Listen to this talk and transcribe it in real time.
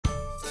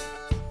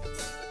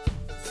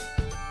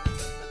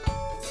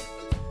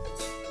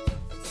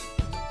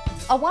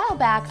A while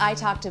back, I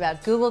talked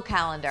about Google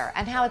Calendar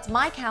and how it's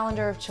my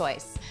calendar of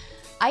choice.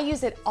 I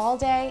use it all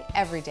day,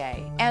 every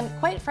day, and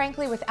quite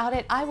frankly, without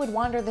it, I would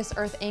wander this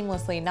earth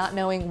aimlessly, not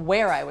knowing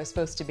where I was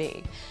supposed to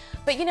be.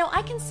 But you know,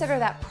 I consider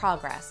that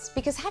progress,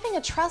 because having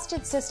a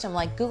trusted system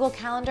like Google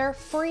Calendar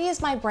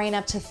frees my brain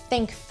up to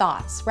think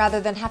thoughts rather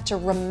than have to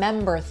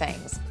remember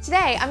things.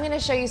 Today, I'm going to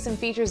show you some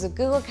features of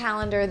Google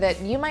Calendar that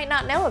you might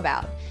not know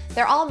about.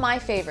 They're all my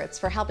favorites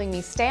for helping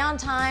me stay on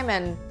time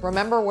and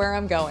remember where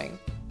I'm going.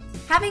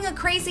 Having a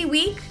crazy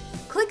week?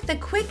 Click the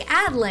quick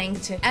add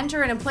link to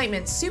enter an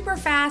appointment super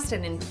fast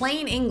and in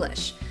plain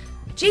English.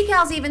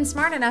 GCal's even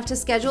smart enough to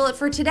schedule it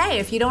for today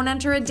if you don't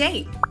enter a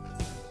date.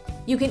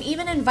 You can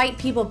even invite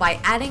people by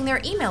adding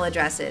their email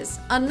addresses,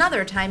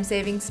 another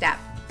time-saving step.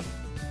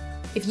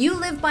 If you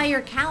live by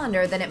your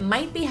calendar, then it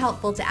might be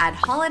helpful to add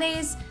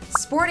holidays,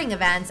 sporting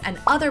events, and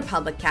other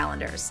public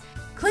calendars.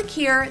 Click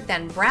here,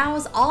 then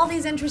browse all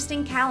these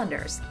interesting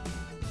calendars.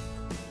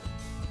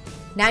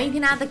 Now you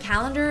can add the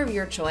calendar of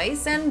your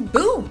choice and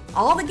boom,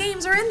 all the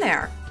games are in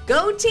there.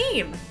 Go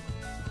team!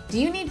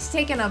 Do you need to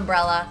take an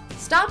umbrella?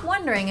 Stop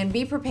wondering and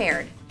be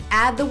prepared.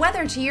 Add the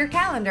weather to your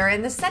calendar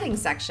in the settings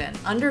section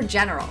under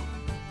General.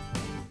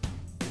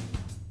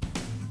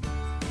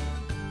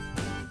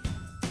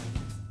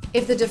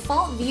 If the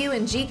default view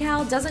in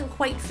GCal doesn't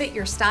quite fit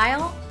your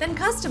style, then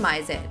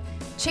customize it.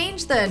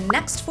 Change the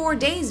next 4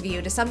 days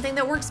view to something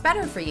that works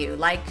better for you,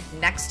 like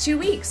next 2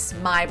 weeks,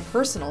 my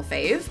personal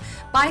fave,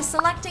 by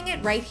selecting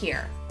it right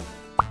here.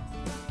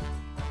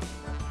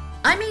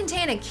 I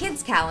maintain a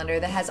kids calendar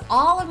that has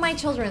all of my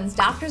children's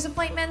doctor's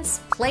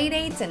appointments, play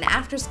dates, and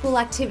after-school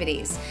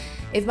activities.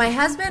 If my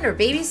husband or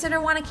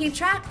babysitter want to keep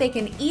track, they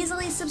can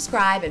easily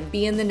subscribe and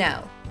be in the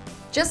know.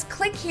 Just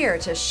click here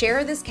to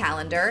share this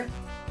calendar,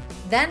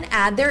 then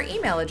add their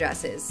email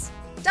addresses.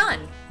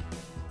 Done!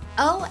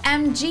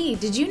 OMG,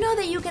 did you know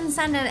that you can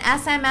send an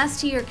SMS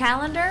to your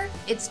calendar?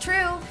 It's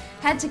true.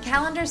 Head to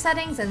Calendar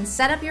Settings and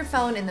set up your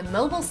phone in the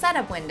Mobile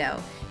Setup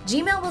window.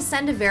 Gmail will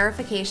send a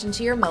verification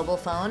to your mobile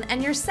phone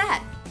and you're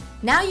set.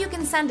 Now you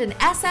can send an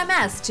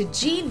SMS to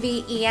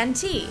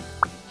GVENT.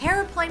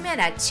 Hair appointment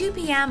at 2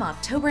 p.m.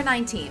 October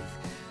 19th.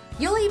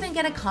 You'll even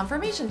get a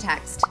confirmation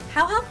text.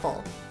 How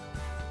helpful!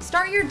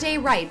 Start your day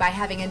right by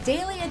having a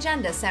daily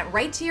agenda sent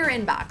right to your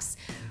inbox.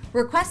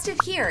 Request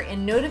it here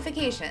in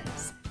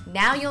Notifications.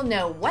 Now you'll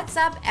know what's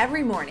up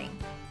every morning.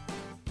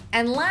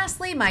 And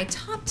lastly, my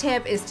top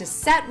tip is to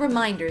set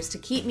reminders to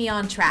keep me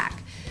on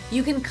track.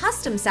 You can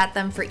custom set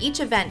them for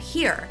each event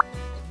here,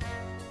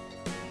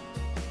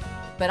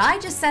 but I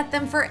just set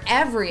them for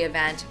every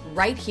event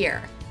right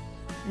here.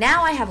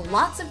 Now I have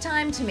lots of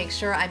time to make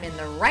sure I'm in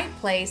the right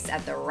place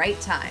at the right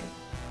time.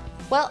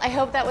 Well, I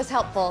hope that was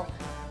helpful.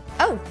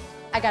 Oh,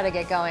 I gotta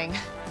get going.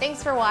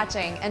 Thanks for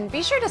watching, and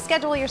be sure to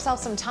schedule yourself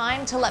some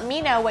time to let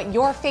me know what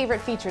your favorite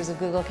features of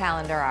Google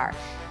Calendar are.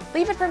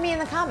 Leave it for me in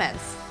the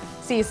comments.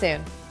 See you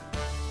soon.